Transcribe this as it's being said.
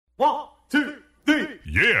1, 2, 3.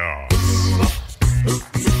 Yeah!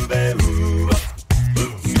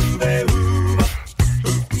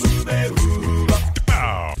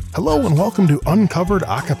 Hello and welcome to Uncovered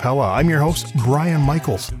Acapella. I'm your host, Brian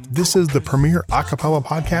Michaels. This is the premier acapella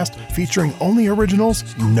podcast featuring only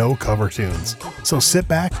originals, no cover tunes. So sit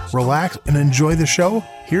back, relax, and enjoy the show.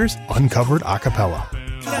 Here's Uncovered Acapella.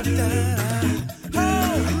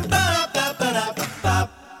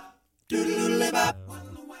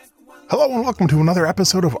 Hello and welcome to another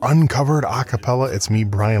episode of Uncovered Acapella. It's me,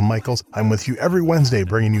 Brian Michaels. I'm with you every Wednesday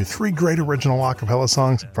bringing you 3 great original acapella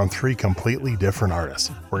songs from 3 completely different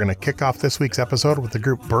artists. We're going to kick off this week's episode with the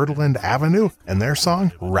group Birdland Avenue and their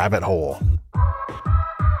song, Rabbit Hole.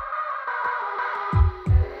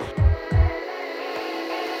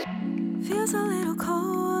 Feels a little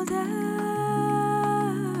colder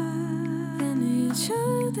than it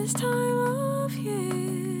should this time of year.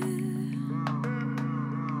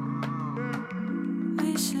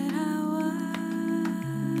 Wish that I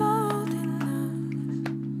was bold enough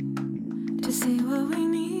to say what we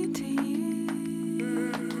need to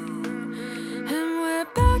hear. And we're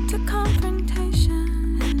back to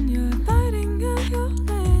confrontation, and you're biting at your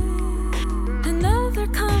lip. Another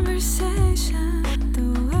conversation, the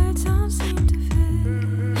words don't seem to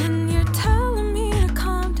fit. And you're telling me to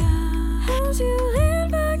calm down as you lean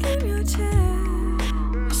back in your chair.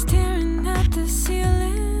 We're staring at the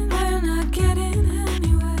ceiling, we're not getting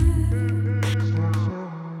anywhere.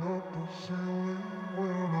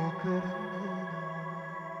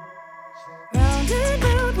 Round and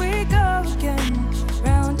round we go again.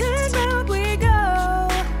 Round and round we go.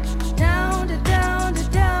 Down to down to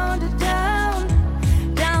down to down.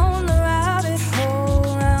 Down the rabbit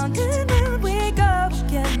hole. Round and round we go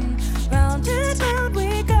again. Round and round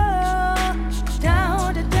we go.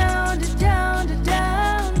 Down to down to down to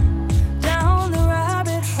down. Down the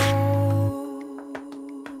rabbit hole.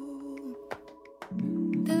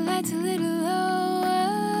 The lights a little lower,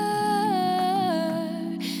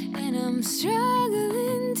 and I'm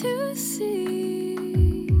struggling to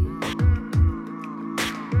see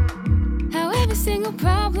how every single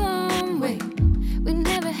problem, we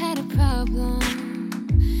never had a problem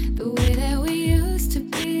the way that we used to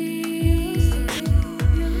be.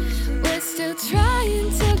 We're still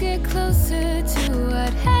trying to get closer to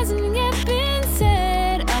what hasn't yet been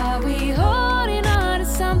said. Are we holding on to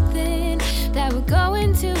something that we're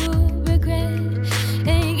going to regret?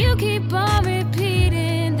 And you keep on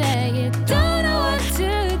repeating that you don't know what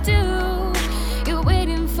to do. You're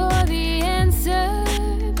waiting for the answer,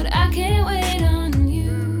 but I can't wait on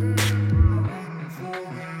you.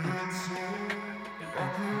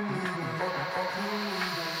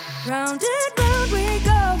 Round and round we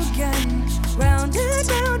go again. Round and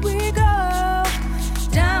round we go.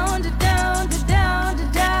 Down to down to down to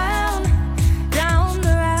down. Down the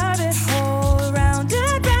rabbit hole. Round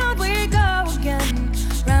and round we go again.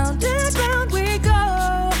 Round and round we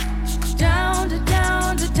go. Down to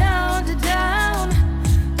down to down to down.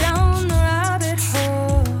 Down the rabbit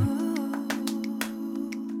hole.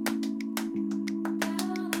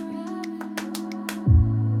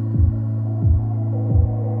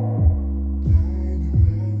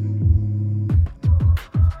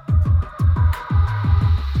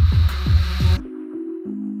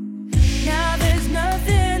 Now there's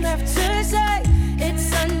nothing left to say.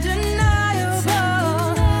 It's undeniable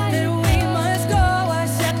that we must go our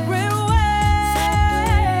separate ways.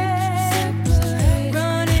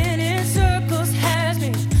 Running in circles has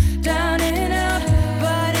me down and out,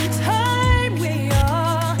 but in time we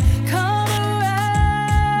all come around.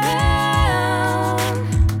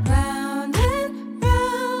 Round and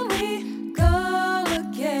round we go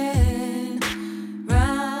again.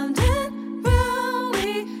 Round and round we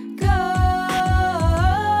go.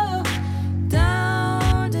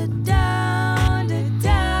 Down to down to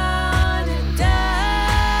down to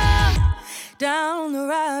down. Down the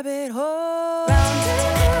rabbit hole. Round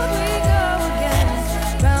and round we go again.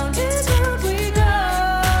 Round and round we go.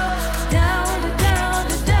 Down to down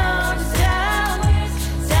to down to down. Down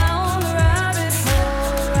the rabbit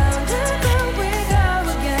hole. Round and round we go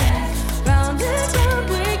again. Round and round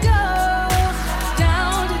we go.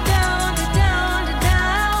 Down to down to down to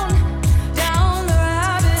down. Down the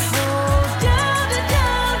rabbit hole. Down to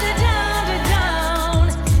down to down to down.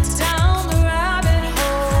 Down the rabbit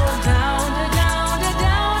hole. Down to down to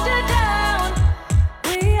down to down.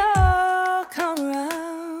 We all come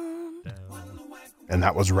around. And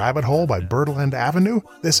that was Rabbit Hole by Birdland Avenue.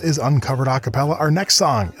 This is Uncovered Acapella. Our next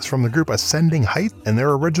song is from the group Ascending Height and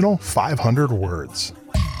their original 500 Words.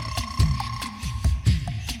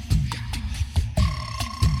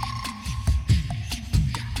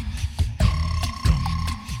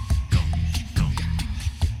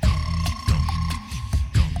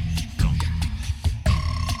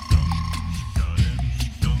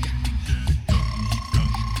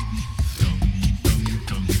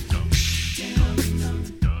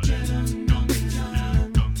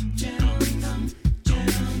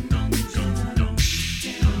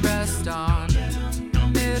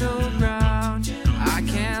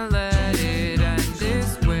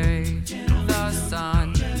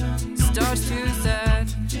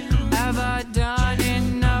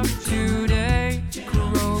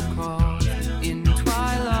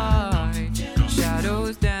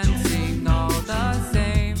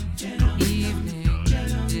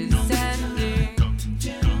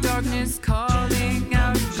 darkness calling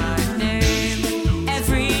out my name.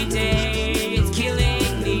 Every day it's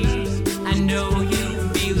killing me. I know you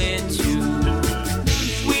feel it too.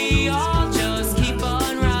 We all just keep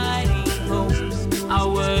on riding home. Our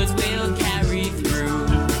words will carry through.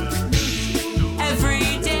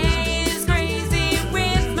 Every day is crazy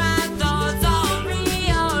with my thoughts all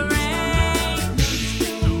rearranged.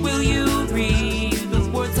 Will you read the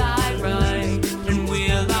words I write? And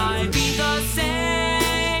will I be the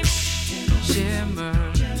same?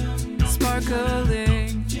 Shimmer,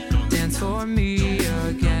 sparkling, dance for me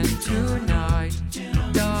again tonight,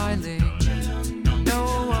 darling. No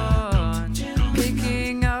one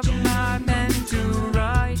picking up my pen to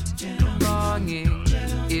write. Longing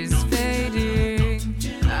is fading.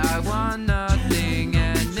 I want nothing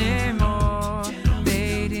anymore.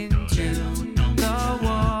 Fade into the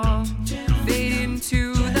wall, fade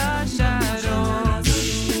into the shadows.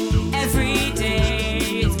 Every day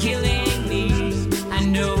it's killing me. I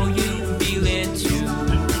know you feel it too.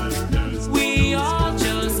 We all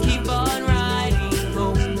just keep on riding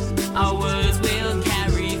home. Our words will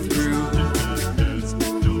carry through.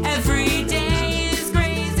 Every day is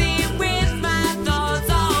crazy with my thoughts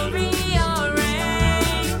all rearranged.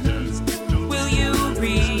 Will you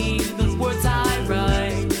read the words I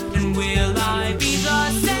write? And will I be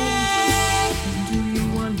the same? Do you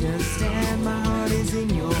understand? My heart is in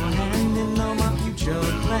your hand, and all my future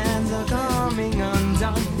plans are coming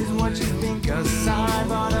undone. Is what you think a sign,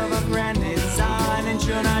 part of a grand design? And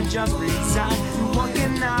should I just resign? What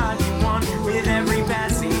can I do on with every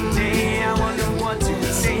passing day? I wonder what to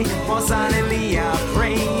say, while silently I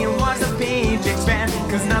pray. And watch the page expand,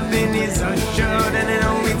 cause nothing is assured, and it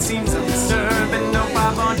only seems absurd. But no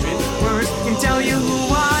 500 words can tell you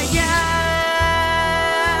who I am.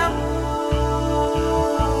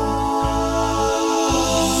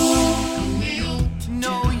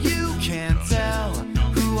 No, you can't tell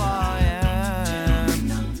who I am.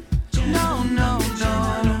 No, no,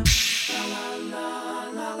 no.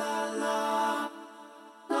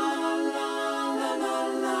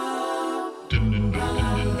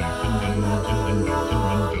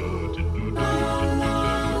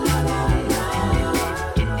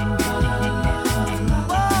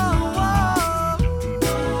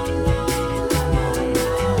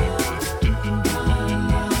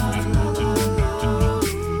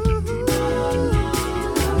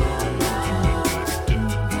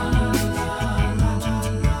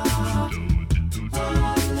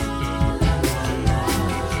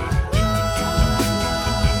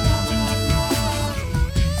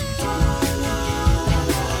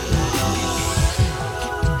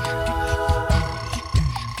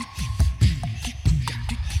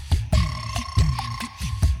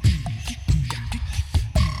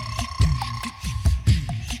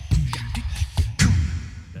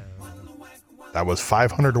 That was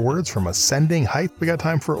 500 words from Ascending Height. We got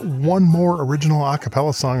time for one more original a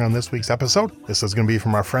cappella song on this week's episode. This is going to be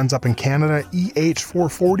from our friends up in Canada,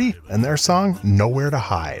 EH440, and their song, Nowhere to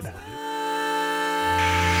Hide.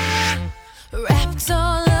 Wrapped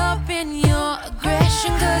all up in your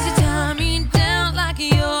aggression, cause you tie me down like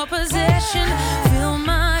your possession. Fill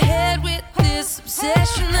my head with this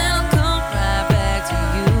obsession, then I'll come right back to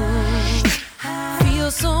you. Feel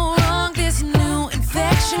so wrong, this new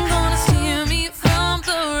infection gonna steer me from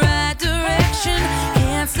the right direction.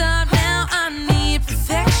 Can't stop now, I need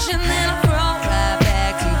perfection, then I'll crawl right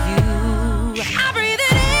back to you. I breathe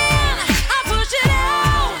it in, I push it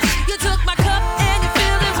out. You took my cup and you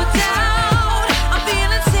filled it with doubt. I'm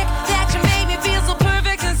feeling sick that you made me feel so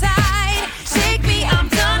perfect inside. Shake me, I'm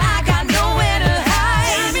done, I got nowhere to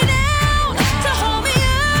hide. Tie me down to hold me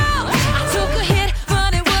up. I took a hit,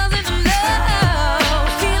 but it wasn't enough.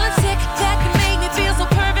 Feeling sick that you made me feel so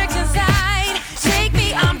perfect inside.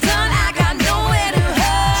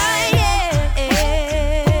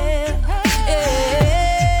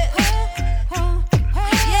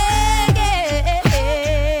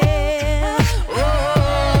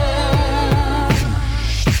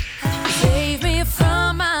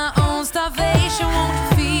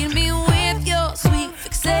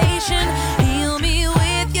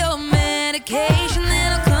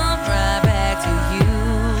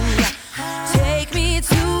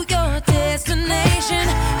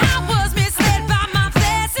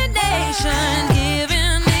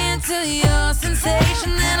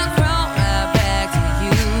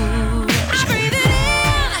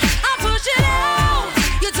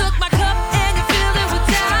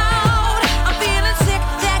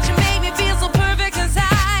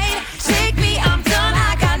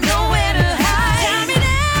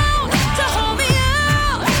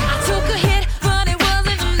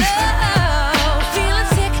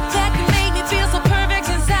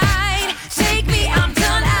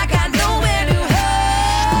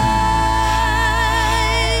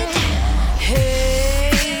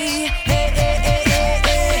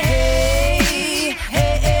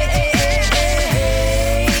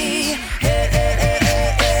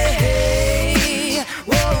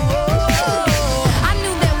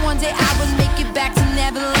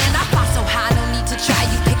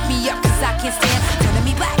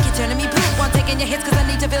 your hits cause I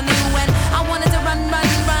need to feel new. And I wanted to run,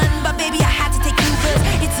 but baby I had to take you cause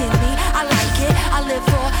it's in me. I like it, I live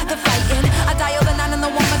for the fighting. I dial the 9 and the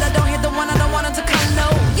 1, but I don't hit the 1. I don't want him to come, no.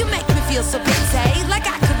 You make me feel so pretty, like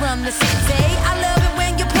I could run the city. I love it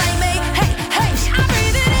when you play me. Hey, hey, I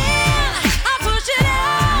breathe it in, I push it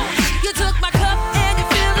out. You took my cup and you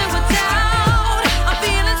fill it with doubt. I'm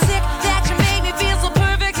feeling sick that you made me feel so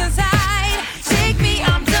perfect inside. Take me,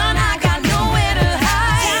 I'm done, I got nowhere to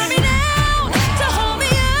hide. Tie me down to hold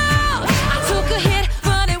me out. I took a hit,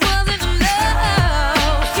 but it wasn't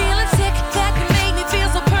enough. Feeling sick that you made me feel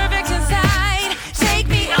so perfect inside. Take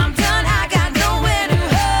me, I'm done, I got nowhere to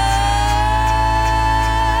hide.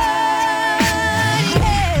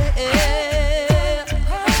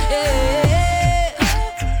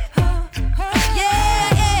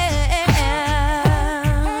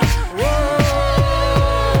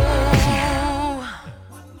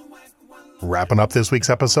 Wrapping up this week's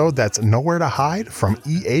episode, that's Nowhere to Hide from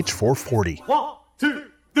EH440. 1, 2,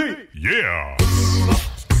 3. Yeah.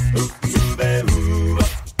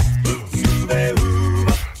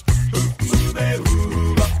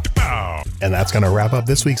 And that's going to wrap up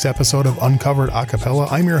this week's episode of Uncovered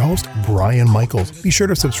Acapella. I'm your host, Brian Michaels. Be sure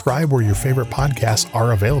to subscribe where your favorite podcasts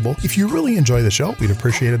are available. If you really enjoy the show, we'd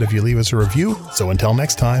appreciate it if you leave us a review. So until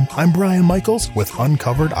next time, I'm Brian Michaels with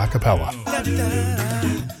Uncovered Acapella.